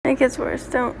gets worse.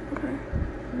 Don't. Okay.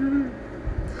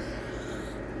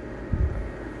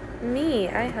 Me,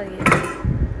 I hug you.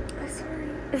 I'm sorry.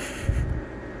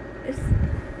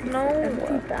 No.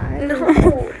 Empty bag? No.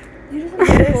 You just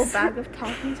have a full bag of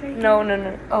Takis right No.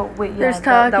 now? Oh, wait, yeah. There's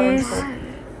that one's Takis. full.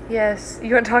 Yes.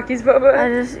 You want Takis,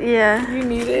 Bubba? Yeah. You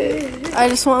need it. I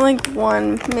just want like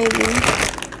one, maybe.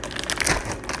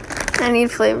 I need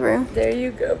flavor. There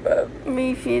you go, Bub. Will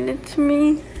you feed it to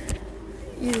me?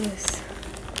 Yes.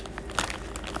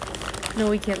 No,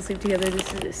 we can't sleep together.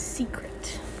 This is a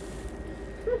secret.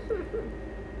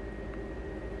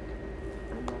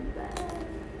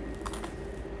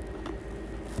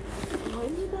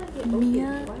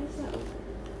 Mia. Why is that open?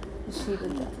 She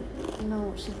did that.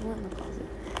 No, she went in the closet.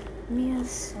 Mia's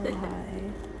so high.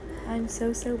 I'm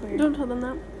so sober. Don't tell them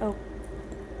that. Oh.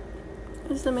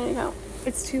 It's the main account.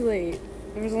 It's too late.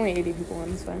 There was only 80 people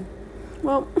on. It's fine.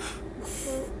 Well,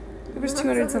 There was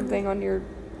 200 something on your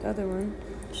other one.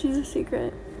 she's a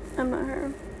secret. I'm not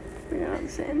her. We're not the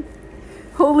same.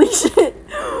 Holy shit.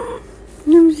 Let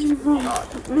me see a blush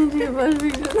picture.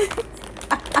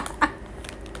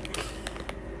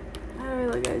 How do I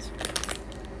look, guys?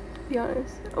 Be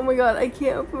honest. Oh my god, I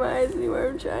can't open my eyes anymore.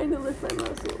 I'm trying to lift my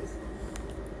muscles.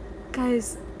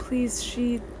 Guys, please,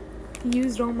 she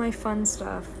used all my fun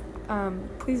stuff.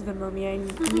 Please Venmo me. I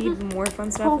need more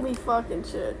fun stuff. Holy fucking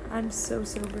shit. I'm so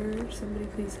sober. Somebody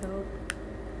please help.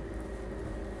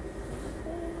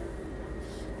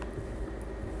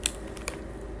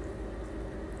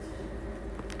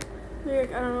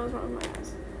 Lyric, I don't know what's wrong with my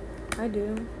eyes. I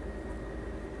do.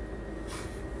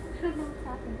 I don't know what's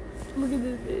happening. Look at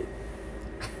this bitch.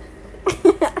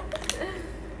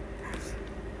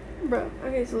 Bro,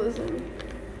 okay, so listen.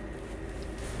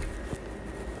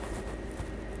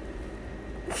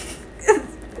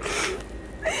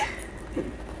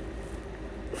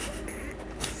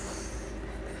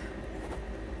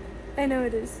 I know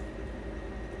it is.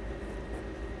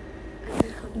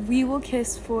 We will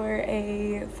kiss for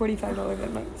a $45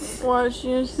 Venmo. Watch,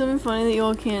 you know something funny that you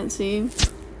all can't see.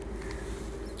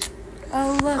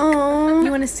 Oh, look. Oh,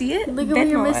 You want to see it? look at what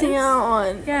you're missing out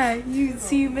on. Yeah, you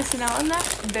see you missing out on that?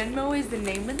 Venmo is the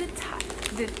name of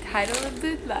the title of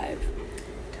the live.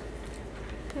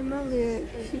 And my Lyric,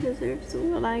 she deserves the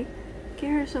world. I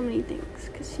give her so many things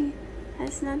because she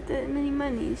has not that many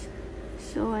monies.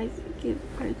 So I give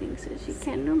her things that she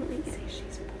can't normally get.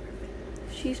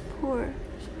 She's poor.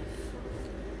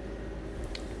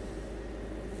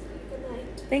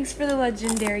 Thanks for the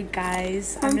legendary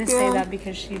guys. I'm Thank gonna say you. that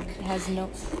because she has no.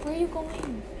 Where are you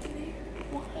going?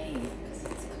 Why?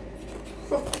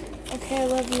 Okay, I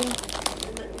love you.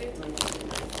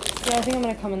 Yeah, I think I'm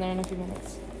gonna come in there in a few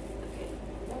minutes.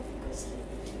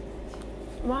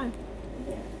 Why?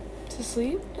 To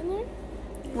sleep in there?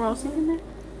 We're all sleeping there?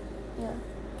 Yeah.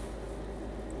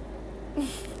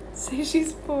 Say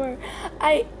she's poor.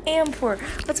 I am poor.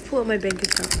 Let's pull up my bank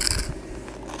account.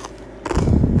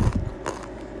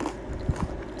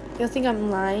 Y'all think I'm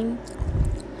lying?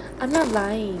 I'm not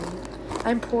lying.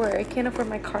 I'm poor. I can't afford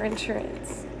my car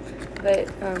insurance. But,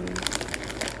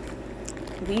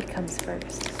 weed comes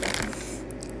first, so.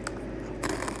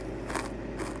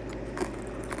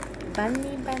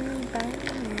 Bunny, bunny, bunny,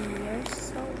 you're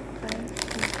so funny.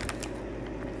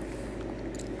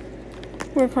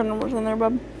 We're putting what's in there,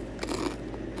 bub.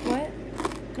 What?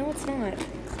 No, it's not.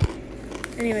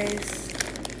 Anyways,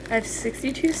 I have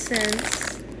 62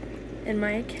 cents in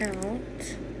my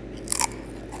account.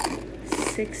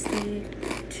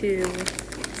 62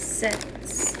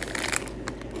 cents.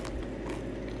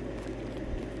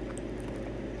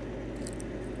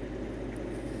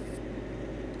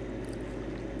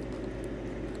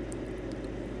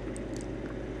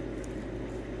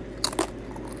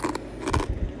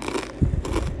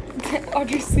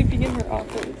 Audrey's sleeping in her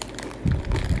office.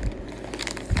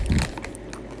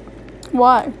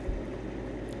 Why?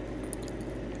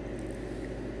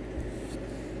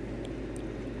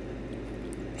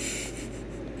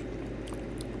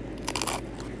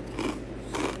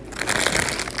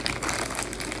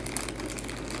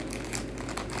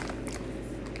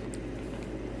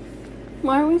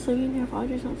 Why are we sleeping here if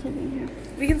Audrey's not sleeping here?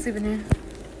 We can sleep in here.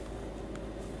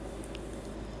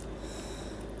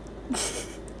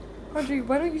 Audrey,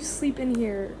 why don't you sleep in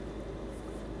here?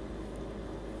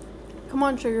 Come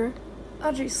on, Sugar.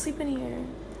 Audrey, sleep in here.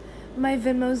 My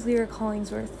Venmo's Lyric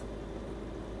Hollingsworth.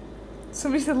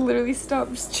 Somebody said literally stop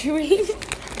chewing.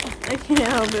 I can't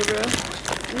help it, bro.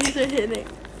 These are hitting.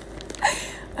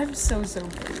 I'm so sober.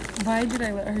 Why did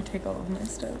I let her take all of my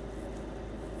stuff?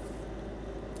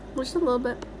 Just a little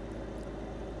bit.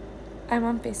 I'm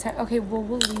on FaceTime. Okay, well,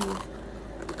 we'll leave.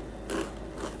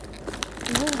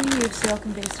 I'll leave so y'all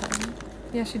can FaceTime.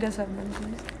 Yeah, she does have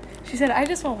mentions. She said, I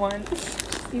just want one.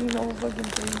 Even the whole fucking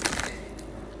thing.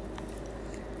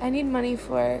 I need money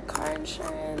for car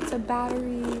insurance, a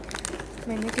battery,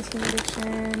 my nicotine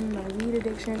addiction, my weed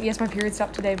addiction. Yes, my period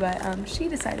stopped today, but she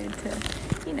decided to,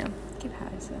 get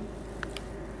high, so.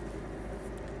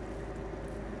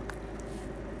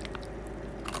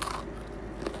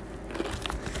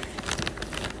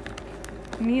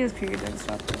 Mia's period didn't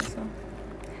stop though, so.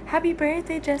 Happy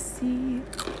birthday, Jessie.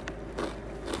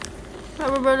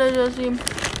 Happy birthday, Jessie.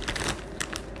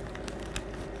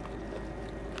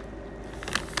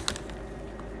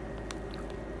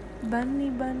 Bunny,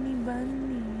 bunny,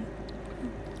 bunny.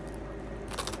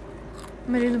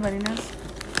 I'm gonna do the bunny nose.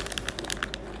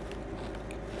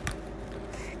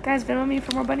 Guys, Venmo me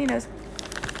for more bunny nose.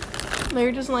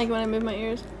 Larry doesn't like when I move my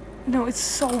ears. No, it's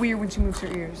so weird when she moves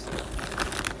her ears.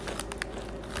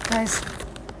 Guys,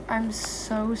 I'm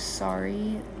so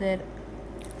sorry that...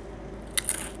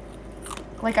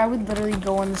 Like, I would literally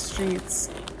go on the streets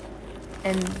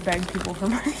and beg people for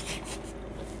money.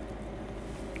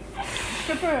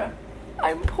 Stripper.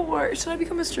 I'm poor. Should I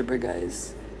become a stripper,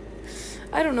 guys?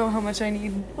 I don't know how much I need.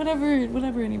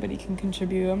 Whatever anybody can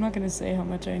contribute. I'm not gonna say how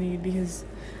much I need because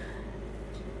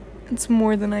it's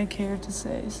more than I care to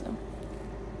say, so.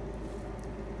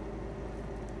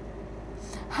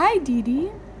 Hi, Dee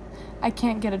Dee. I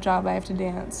can't get a job. I have to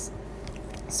dance.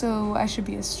 So I should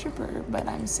be a stripper, but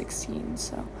I'm 16,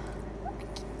 so I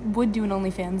would do an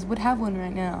OnlyFans. Would have one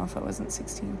right now if I wasn't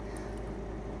 16.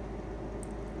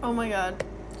 Oh my god.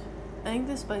 I think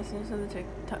the spiciness of the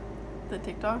TikToks. The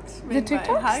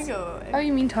TikToks? Hygo. Oh,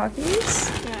 you mean talkies?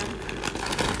 Yeah.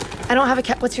 I don't have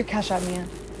a what's your cash app, Mia?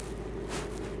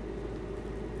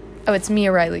 Oh, it's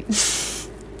Mia Riley.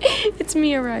 It's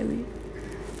Mia Riley.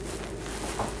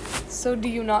 So do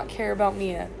you not care about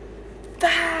Mia?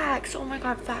 Facts! Oh my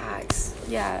god, facts.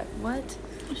 Yeah, what?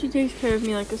 She takes care of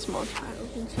me like a small child.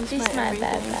 And she's my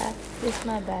everything. It's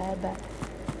my bad.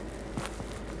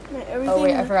 My everything. Oh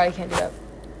wait, I forgot I can't do that.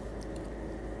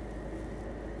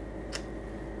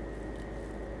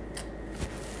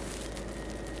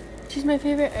 She's my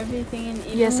favorite everything, and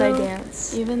even Yes, though, I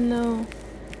dance. Even though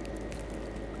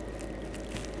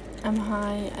I'm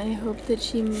high, I hope that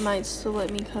she might still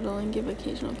let me cuddle and give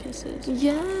occasional kisses.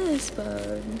 Yes,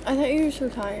 bud. I thought you were so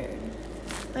tired.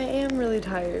 I am really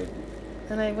tired.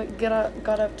 And I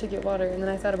got up to get water, and then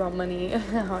I thought about money and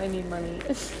how I need money.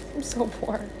 I'm so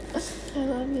poor. I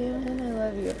love you. And I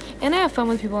love you. And I have fun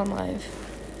with people in life.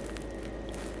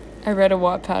 I read a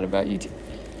Wattpad about you too.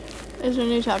 Is there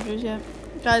new chapters yet?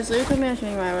 Guys, Larry told me I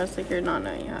shouldn't my eyes like you're not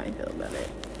knowing how I feel about it.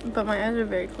 But my eyes are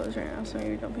very closed right now, so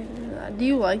maybe don't pay attention to that. Do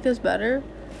you like this better?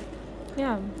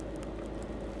 Yeah.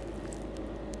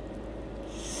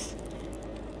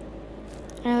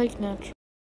 I like natural.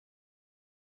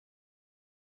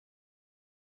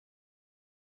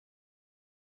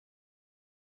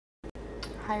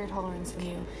 Higher tolerance than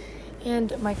you.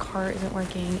 And my car isn't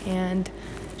working, and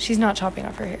she's not chopping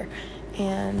off her hair.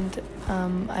 And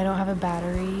I don't have a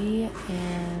battery,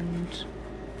 and...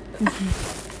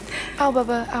 Ow,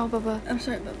 Bubba. I'm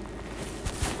sorry, but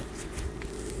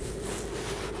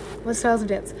What styles of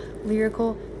dance?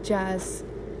 Lyrical, jazz,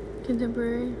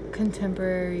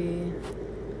 contemporary.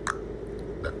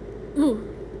 Ooh.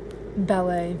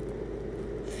 Ballet.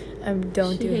 I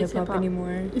don't She do hates hip-hop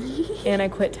anymore. And I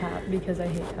quit tap because I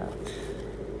hate tap.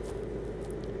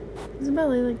 Isn't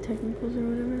ballet like technicals or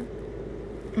whatever?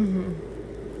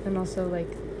 And also like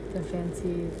the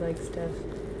fancy like stuff.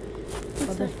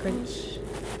 All the French.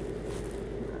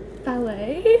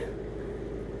 Ballet?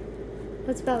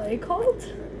 What's ballet called?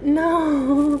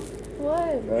 No.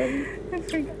 What, bro? I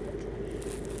forgot.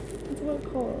 What's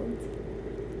it called?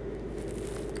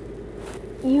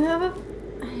 You have a...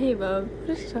 Hey, Bob.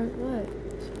 What is talking? What?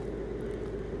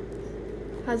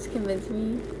 Has convinced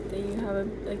me that you have a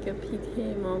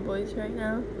PTA mall voice right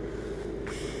now.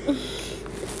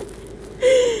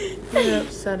 You're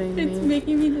upsetting me. It's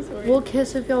making me disoriented. We'll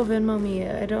kiss if y'all Venmo me.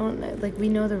 I don't like. We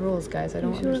know the rules, guys. I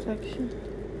don't Mutual understand. affection.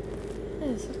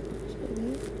 Yes, of course,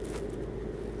 baby.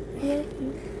 I love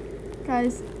you.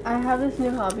 Guys, I have this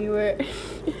new hobby where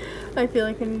I feel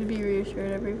like I need to be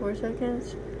reassured every 4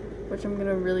 seconds, which I'm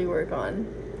gonna really work on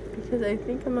because I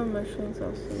think I'm emotionally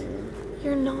exhausted.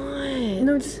 You're not.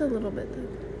 No, just a little bit though,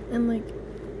 and like,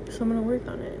 so I'm gonna work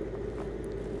on it.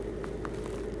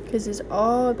 Because it's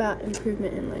all about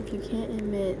improvement in life. You can't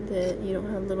admit that you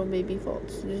don't have little baby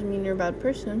faults. It doesn't mean you're a bad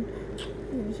person.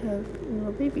 You just have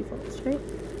little baby faults, right?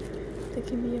 That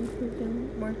can be improved and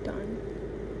worked on.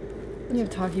 You have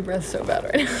talkie breath so bad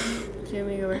right now. Do you want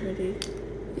me to go brush my teeth?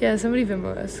 Yeah, somebody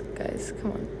Venmo us, guys.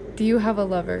 Come on. Do you have a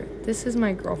lover? This is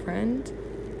my girlfriend.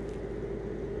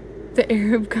 The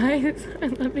Arab guys are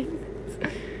loving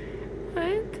this.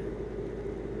 What?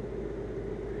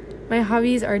 My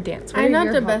hobbies are dance. What I'm are not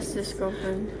your the hobbies? bestest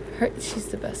girlfriend. She's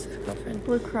the bestest girlfriend.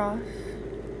 Lacrosse.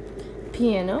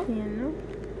 Piano. Piano.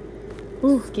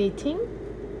 Ooh. Skating.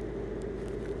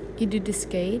 You do the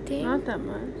skating? Not that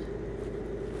much.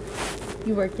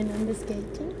 You working on the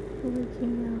skating?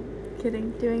 Working out.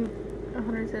 Kidding. Doing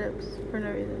 100 sit-ups for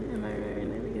no reason in my room right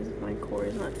now because my core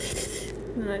is not.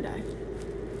 And then I die.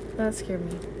 That scared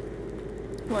me.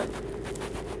 What?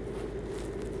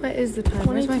 What is the time?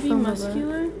 Where's Wanting my to be phone?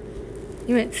 muscular?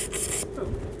 You went.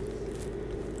 Oh.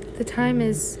 The time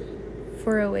is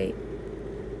 4:08.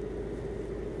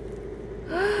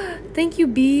 Thank you,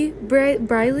 B.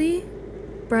 Briley?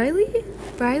 Briley?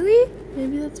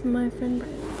 Maybe that's my friend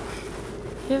Brian.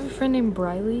 You have a friend named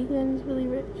Briley? Yeah, he's really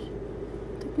rich.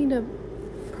 Took me to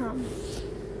prom.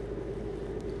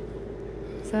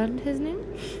 Is that his name?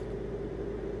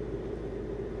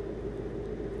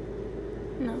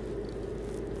 No.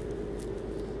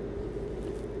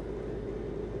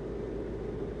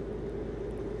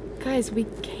 Guys, we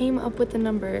came up with the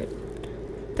number.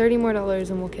 $30 more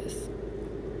and we'll kiss.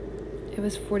 It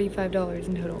was $45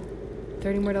 in total.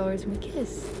 $30 more and we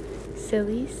kiss.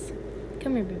 Sillies.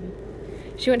 Come here, baby.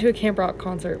 She went to a Camp Rock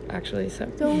concert, actually, so.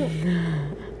 Don't.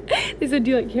 They said,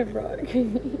 do you like Camp Rock?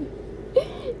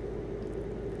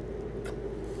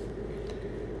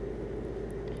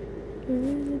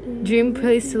 Dream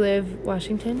place to live: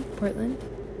 Washington, Portland,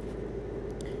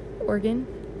 Oregon,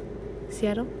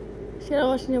 Seattle. Seattle,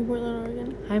 Washington, Portland,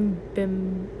 Oregon. I'm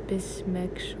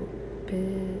bisexual.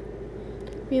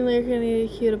 Me and Larry are gonna get a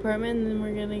cute apartment, and then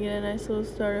we're gonna get a nice little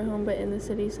starter home, but in the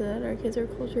city, so that our kids are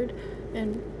cultured,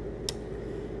 and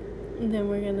then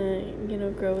we're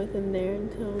gonna grow with them there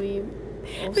until we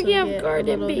also We have get a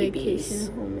garden little babies.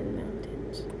 vacation home in the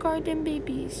mountains. Garden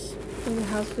babies. In a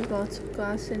house with lots of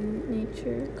glass and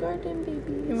nature. Garden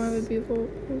babies. And we'll have a beautiful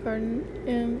garden,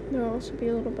 and there will also be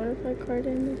a little butterfly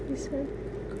garden, as we said.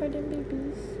 Garden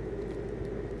babies.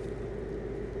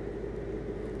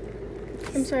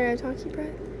 I'm sorry, I talk you,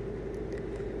 Brett.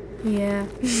 Yeah.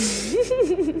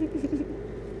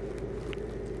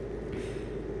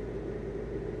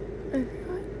 I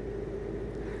forgot.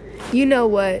 You know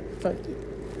what? Fuck you.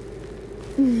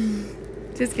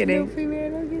 Just kidding. No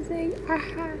premarital kissing.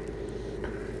 Aha.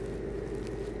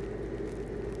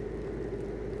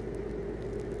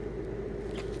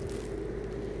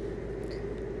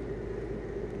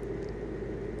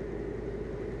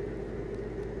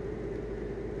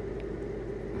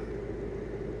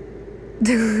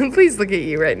 Please look at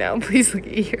you right now. Please look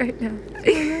at you right now. Oh,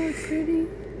 that was pretty.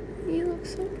 You look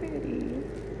so pretty.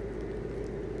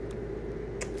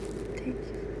 Thank you.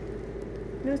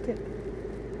 No tip.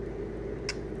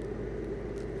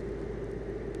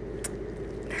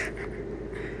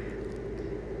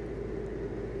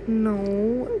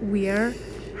 No, we are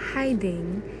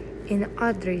hiding in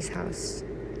Audrey's house.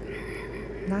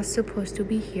 Not supposed to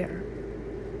be here.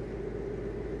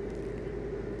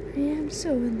 I am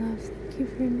so in love. Thank you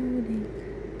for noting.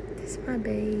 This is my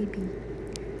baby.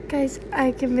 Guys,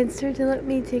 I convinced her to let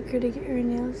me take her to get her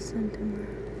nails done tomorrow.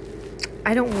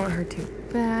 I don't want her to.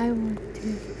 But I want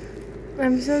to.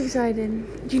 I'm so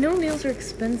excited. Do you know nails are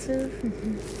expensive?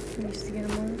 I used to get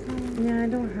them all the time. Yeah, I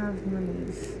don't have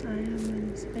monies. I have mine.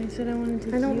 I said I wanted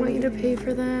to. I don't want you to pay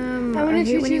for them. I want to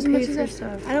hate treat when you you as pay much for as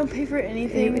stuff. I don't pay for I hate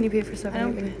anything. when you pay for stuff. I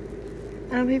don't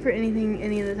pay for anything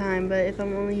any of the time, but if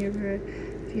I'm only here for a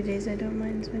few days, I don't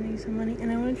mind spending some money.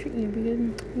 And I want to treat you because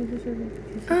you deserve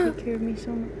it. Because you take care of me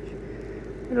so much.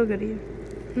 It'll go to you.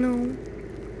 No,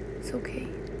 it's okay.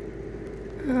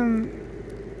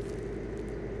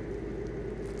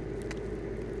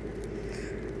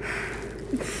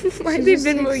 Why She they just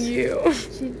Venmo takes- you?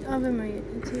 I'll Venmo you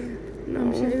too. No,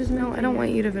 I'm sure it was meant no, for I don't you.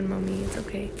 want you to Venmo me. It's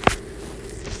okay.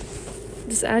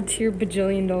 Just add to your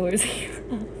bajillion dollars.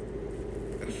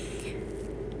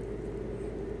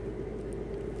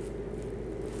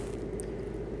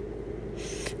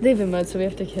 They Venmoed, so we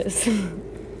have to kiss.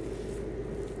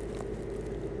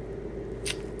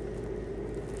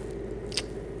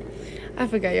 I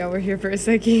forgot y'all were here for a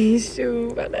second.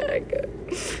 Shoot, what the heck?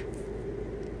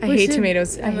 I We hate should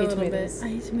tomatoes. I have a hate little bit. tomatoes. I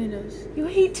hate tomatoes. You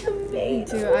hate Me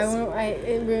tomatoes. too.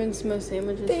 It ruins most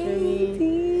sandwiches for me.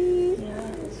 Baby. Yeah.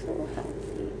 I'm so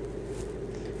happy.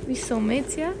 We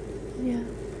soulmates, yeah? Yeah.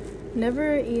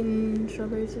 Never eaten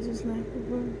strawberries as a snack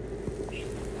before.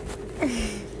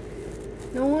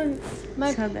 No one.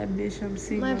 My Tell that bitch I'm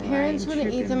single. my I parents ain't wouldn't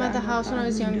eat tripping them at the about house when I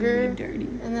was nobody doing me younger, dirty.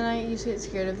 and then I used to get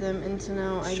scared of them, and so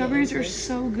now I Strawberries get are into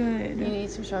so good. You need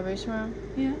some strawberries tomorrow?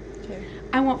 Yeah. Okay.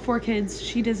 I want 4 kids.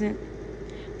 She doesn't.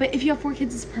 But if you have 4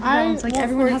 kids, it's perfect I balance. Like, want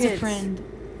everyone 4 has a kids. friend.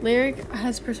 Lyric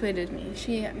has persuaded me.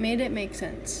 She made it make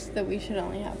sense that we should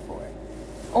only have 4.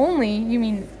 Only? You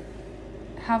mean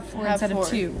have 4 Have instead 4 of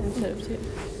 2? Instead of 2.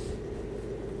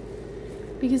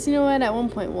 Because you know what? At one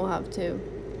point we'll have 2.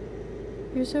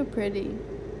 You're so pretty.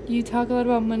 You talk a lot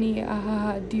about money.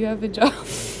 Do you have a job?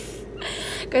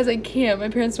 Guys, I can't. My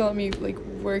parents don't let me, like,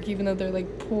 work even though they're,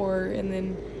 like, poor. And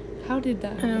then, how did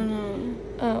that I happen?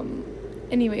 don't know.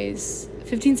 Anyways,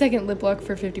 15-second lip lock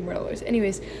for $50 more.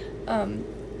 Anyways,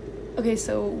 okay,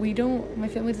 so my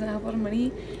family doesn't have a lot of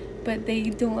money, but they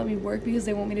don't let me work because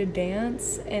they want me to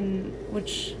dance, and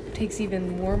which takes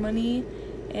even more money,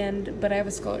 but I have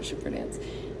a scholarship for dance,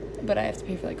 but I have to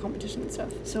pay for, like, competition and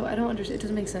stuff, so I don't understand. It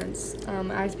doesn't make sense.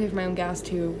 I have to pay for my own gas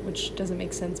too, which doesn't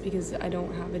make sense because I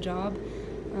don't have a job.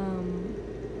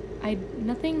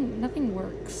 Nothing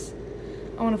works.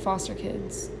 I want to foster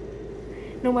kids.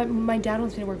 No, my dad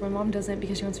wants me to work. My mom doesn't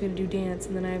because she wants me to do dance,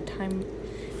 and then I have time.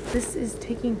 This is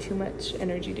taking too much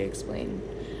energy to explain.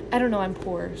 I don't know, I'm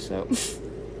poor, so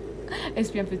I used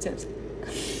to be on food stamps.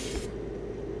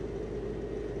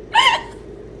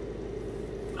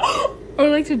 I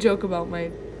would like to joke about my...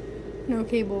 No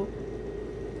cable.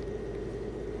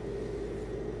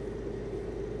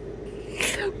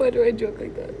 Why do I joke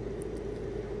like that?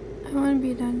 I want to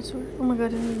be a dinosaur. Oh my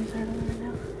god, I'm even tired of that right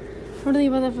now. I'm gonna think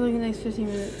about that for like the next 15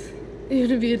 minutes. You want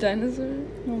to be a dinosaur?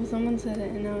 Well, someone said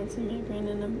it, and now it's in my brain,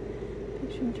 and I'm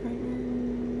picturing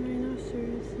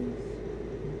rhinoceroses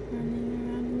running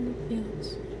around in the fields.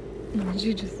 No,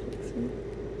 she just likes me.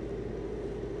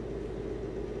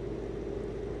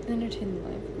 Entertain the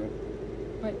live group.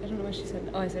 Wait, I don't know what she said.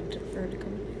 Oh, I said for her to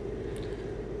come.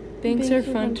 Banks are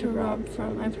fun to rob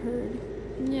from. I've heard.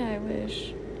 Yeah, I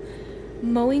wish.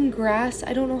 Mowing grass,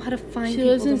 I don't know how to find She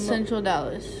people lives in to mow. Central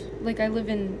Dallas. Like, I live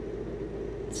in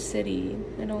city.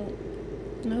 I don't...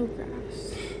 No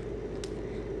grass.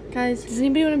 Guys, Does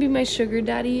anybody want to be my sugar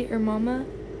daddy or mama?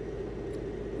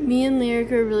 me and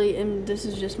Lyric are really, and this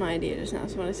is just my idea just now,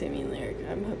 so when I say me and Lyric,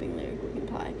 I'm hoping Lyric will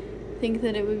comply. Think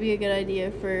that it would be a good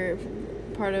idea for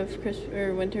part of Christmas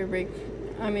or winter break.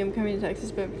 I mean, I'm coming to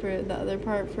Texas, but for the other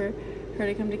part, for her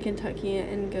to come to Kentucky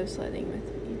and go sledding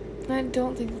with me. I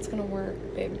don't think that's gonna work,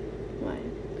 babe. Why?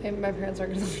 My parents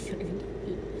aren't gonna let me go to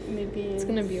Kentucky. Maybe It's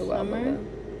gonna be a while. summer. Though.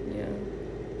 Yeah.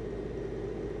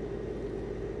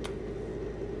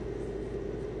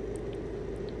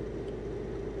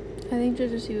 I think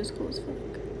JoJo was cool as fuck.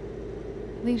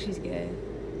 I think she's gay.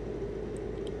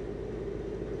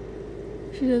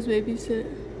 She does babysit.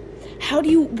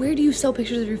 Where do you sell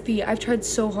pictures of your feet? I've tried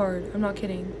so hard. I'm not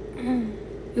kidding.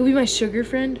 You'll be my sugar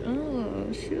friend?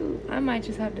 Oh, shoot. I might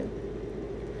just have to.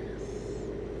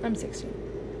 I'm 16.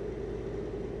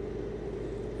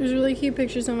 There's really cute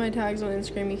pictures on my tags on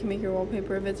Instagram. You can make your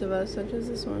wallpaper of it's of us, such as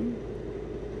this one.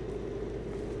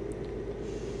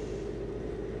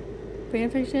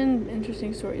 Fanfiction,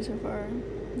 interesting story so far.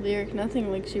 Lyric,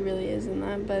 nothing like she really is in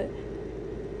that, but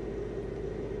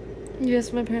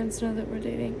Yes, my parents know that we're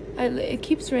dating. It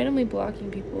keeps randomly blocking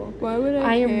people. why would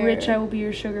I am care? rich, I will be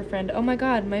your sugar friend. Oh my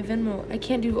god, my Venmo. I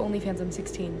can't do OnlyFans, I'm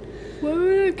 16. Why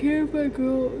would I care if my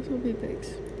girl sold me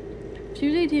pics? If she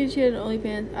was 18 and she had an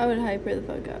OnlyFans, I would hype her the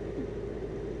fuck up.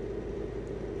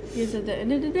 Because at the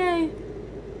end of the day,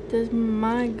 that's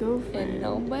my girlfriend. And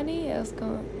nobody else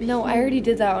gonna... No, I already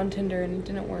did that on Tinder and it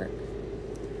didn't work.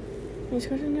 He's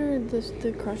questioning her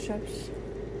the cross straps.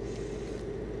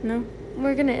 No?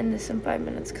 We're gonna end this in 5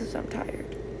 minutes because I'm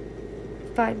tired.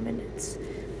 5 minutes.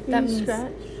 You That means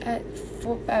scratch at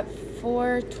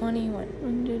 4:21.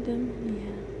 under them.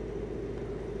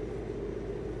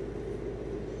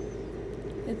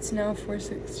 Yeah. It's now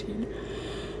 4:16.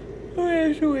 I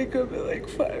have to wake up in like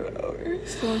 5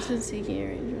 hours. So once it's seeking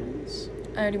arrangements.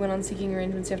 I already went on seeking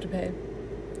arrangements. You have to pay.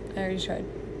 I already tried.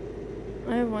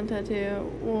 I have one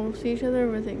tattoo. We'll see each other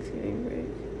over Thanksgiving break.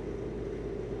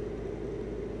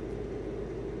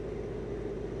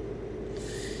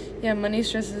 Yeah, money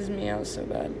stresses me out so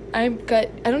bad. I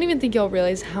don't even think y'all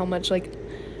realize how much, like,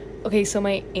 okay, so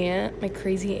my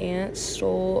crazy aunt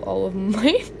stole all of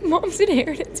my mom's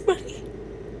inheritance money.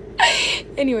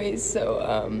 Anyways, so,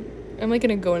 I'm, like,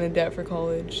 gonna go into debt for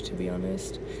college, to be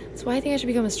honest. That's why I think I should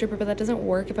become a stripper, but that doesn't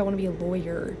work if I want to be a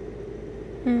lawyer.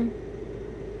 I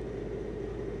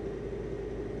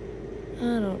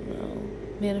don't know.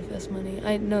 Manifest money.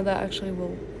 I know that actually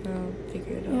will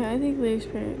figure it out. Yeah, I think Leah's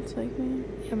parents like me.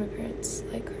 Yeah, my parents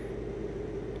like her.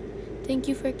 Thank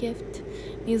you for a gift.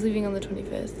 He's leaving on the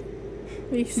 25th.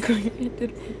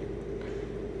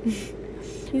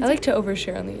 I like to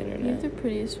overshare on the You have internet. the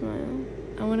prettiest smile.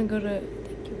 I want to go to.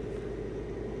 Thank you.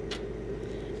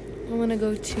 I want to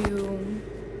go to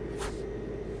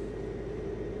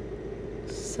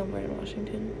somewhere in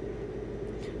Washington.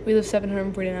 We live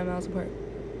 749 miles apart.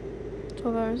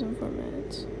 12 hours and 4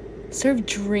 minutes. Serve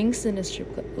drinks in a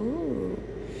strip club. Ooh.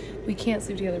 We can't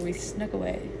sleep together. We snuck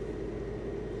away.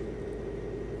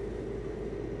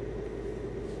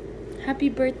 Happy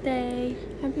birthday.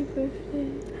 Happy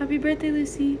birthday. Happy birthday,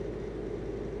 Lucy.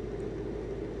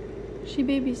 She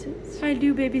babysits. I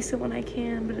do babysit when I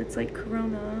can, but it's like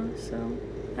Corona, so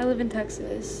I live in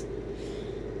Texas.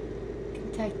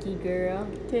 Kentucky girl.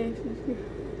 Texas.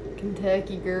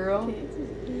 Kentucky girl. Texas.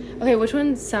 Okay, which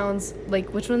one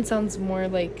sounds more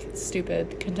like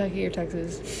stupid? Kentucky or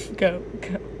Texas? Go.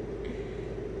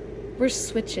 We're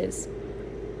switches.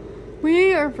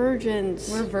 We are virgins.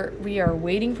 We are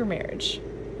waiting for marriage.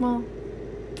 Well,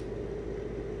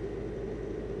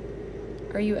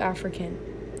 Are you African?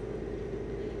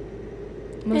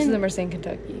 Most of them are saying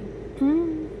Kentucky.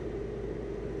 mm,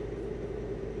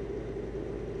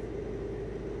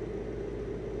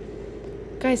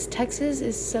 Guys, Texas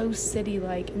is so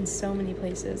city-like in so many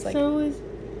places. Like so is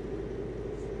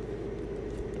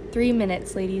 3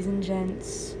 minutes, ladies and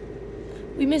gents.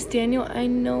 We miss Daniel. I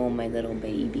know, my little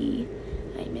baby.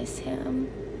 I miss him.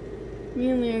 me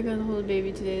and Lyra got to hold a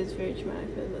baby today. It's very traumatic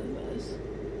for the both of us.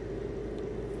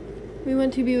 We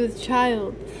went to be with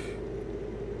child.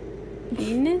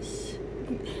 Venus?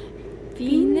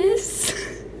 Venus?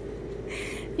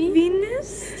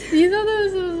 Venus? You thought that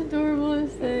was the most adorable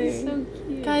thing. So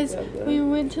cute. Guys, we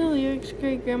went to Lyric's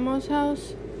great grandma's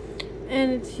house, and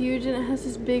it's huge, and it has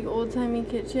this big old-timey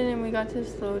kitchen, and we got to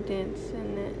slow dance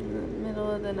in it in the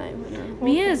middle of the night when our whole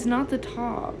Mia is not the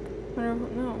top.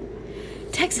 no.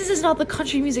 Texas is not the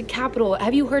country music capital.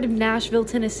 Have you heard of Nashville,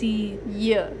 Tennessee?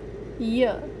 Yeah.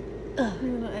 Ugh. I'm a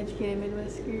little educated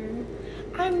Midwest girl.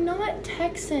 I'm not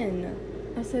Texan.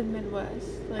 I said Midwest.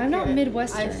 Like I'm not you're-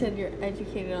 Midwestern. I said you're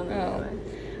educated on the Oh. Midwest.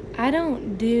 I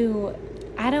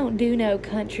don't do no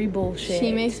country bullshit.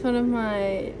 She makes fun of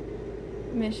my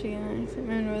Michigan accent,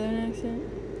 my northern accent.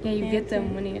 Yeah, you get them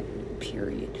accent. when you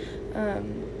period.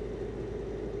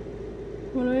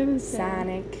 What do I even say?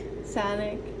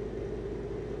 Sonic,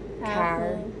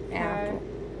 Car. Apple.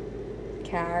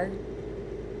 Car.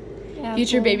 Apple.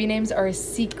 Future baby names are a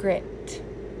secret.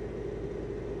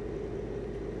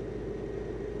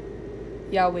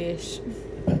 Y'all wish.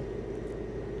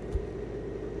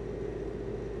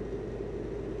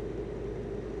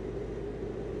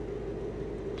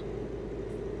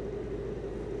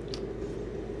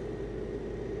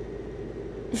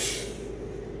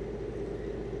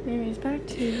 Anyways, back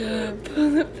to the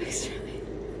Pull up picture.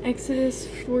 Exodus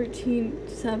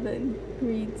 14:7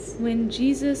 reads. When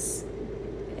Jesus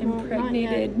Well, not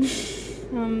impregnated.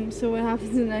 So what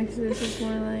happens in Exodus is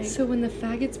more like So when the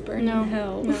faggots burn no, in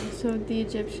hell. no. So the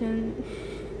Egyptian,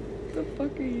 The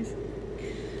fuck are you?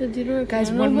 the Deuterocanonical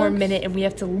Guys, one more books- minute and we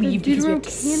have to the leave because we have to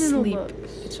Deuterocanonical sleep.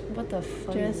 books. What the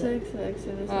fuck is that? Genesis,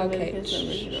 Exodus, Okay. Leviticus,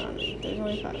 Numbers, Deuteronomy. There's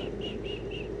only 5.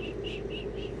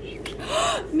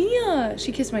 Mia!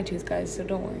 She kissed my tooth, guys, so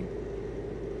don't worry.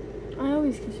 I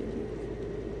always kiss your teeth.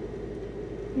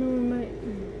 No, my.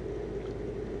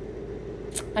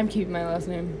 I'm keeping my last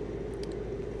name.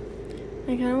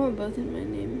 I kind of want both in my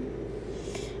name.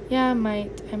 Yeah, I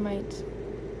might.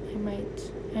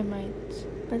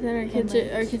 But then our kids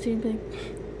might. are gonna be like,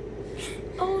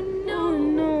 Oh oh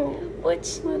no,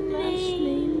 What's what last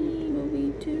name will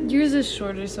we do? Yours is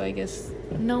shorter, so I guess.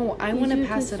 No, I want to Easier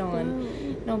pass it on.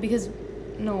 spell. No, because.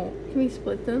 No. Can we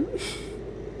split them?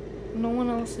 No one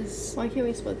else is. Why can't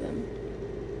we split them?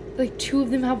 Like, 2 of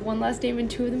them have one last name and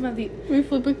 2 of them have the. We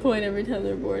flip a coin every time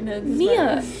they're born. Heads and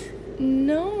Mia! tails.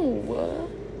 No.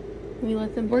 We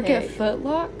let them Work pay. at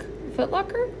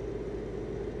Footlocker?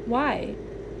 Why?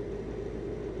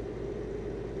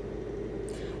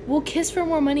 We'll kiss for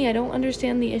more money. I don't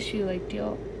understand the issue. Like,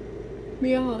 deal.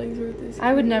 Mia Hollingsworth is cute.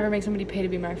 I would never make somebody pay to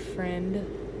be my friend.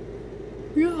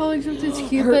 Mia Hollingsworth is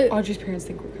cute, Her, but, Audrey's parents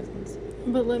think we're cousins.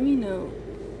 but let me know.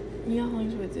 Mia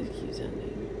Hollingsworth is cute sounding.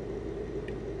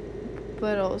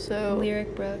 But also,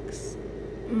 Lyric Brooks.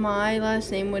 my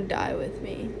last name would die with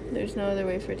me. There's no other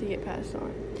way for it to get passed on.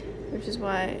 Which is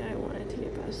why I want it to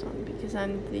get passed on, because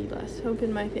I'm the last hope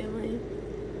in my family.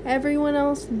 Everyone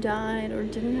else died or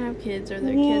didn't have kids, or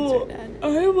their kids are dead.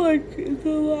 I'm like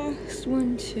the last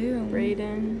one too.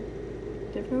 Brayden.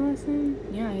 Different last name?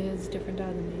 Yeah, he has a different dad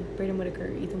than me. Braden Whitaker,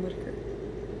 Ethan Whitaker.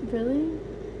 Really?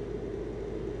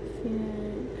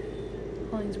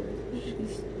 Phoenix. Hold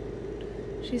Hollingsworth.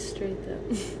 She's straight though.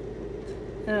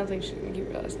 I don't think she's gonna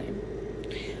keep her last name.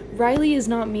 Riley is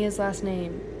not Mia's last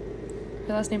name.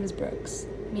 Her last name is Brooks.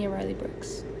 Mia Riley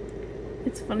Brooks.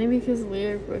 It's funny because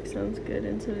Leah Brooks sounds good,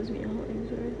 and so does Mia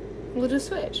Hollingsworth. We'll just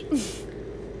switch.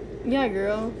 Yeah,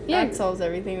 girl. Yeah. That solves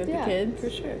everything with the kids. for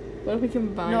sure. What if we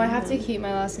combine? No, I have to them? keep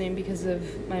my last name because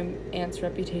of my aunt's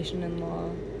reputation in law.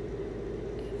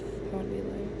 If I want to be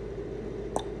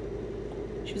like,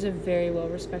 she was a very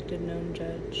well-respected, known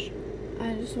judge.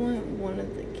 I just want one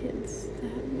of the kids to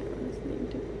have my last name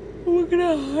too. We're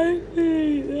gonna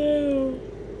hyphenate now.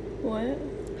 What?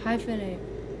 Hyphenate.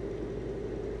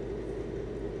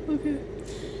 Okay.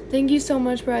 Thank you so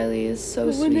much, Riley. It's so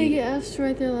But sweet. when they get asked to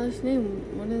write their last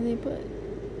name, what do they put?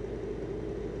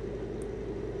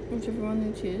 Whichever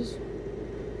one they choose.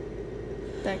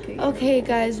 That could. Okay,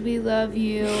 guys, we love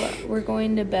you. We're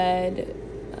going to bed.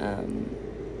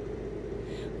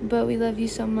 But we love you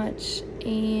so much.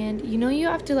 And you know you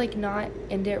have to like not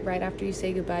end it right after you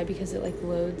say goodbye because it like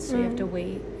loads, so you have to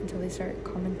wait until they start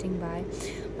commenting bye.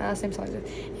 My last name's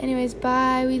Hollingsworth. Anyways,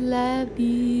 bye. We love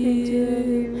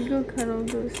you. We go cuddle,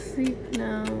 go sleep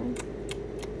now.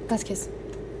 Last kiss.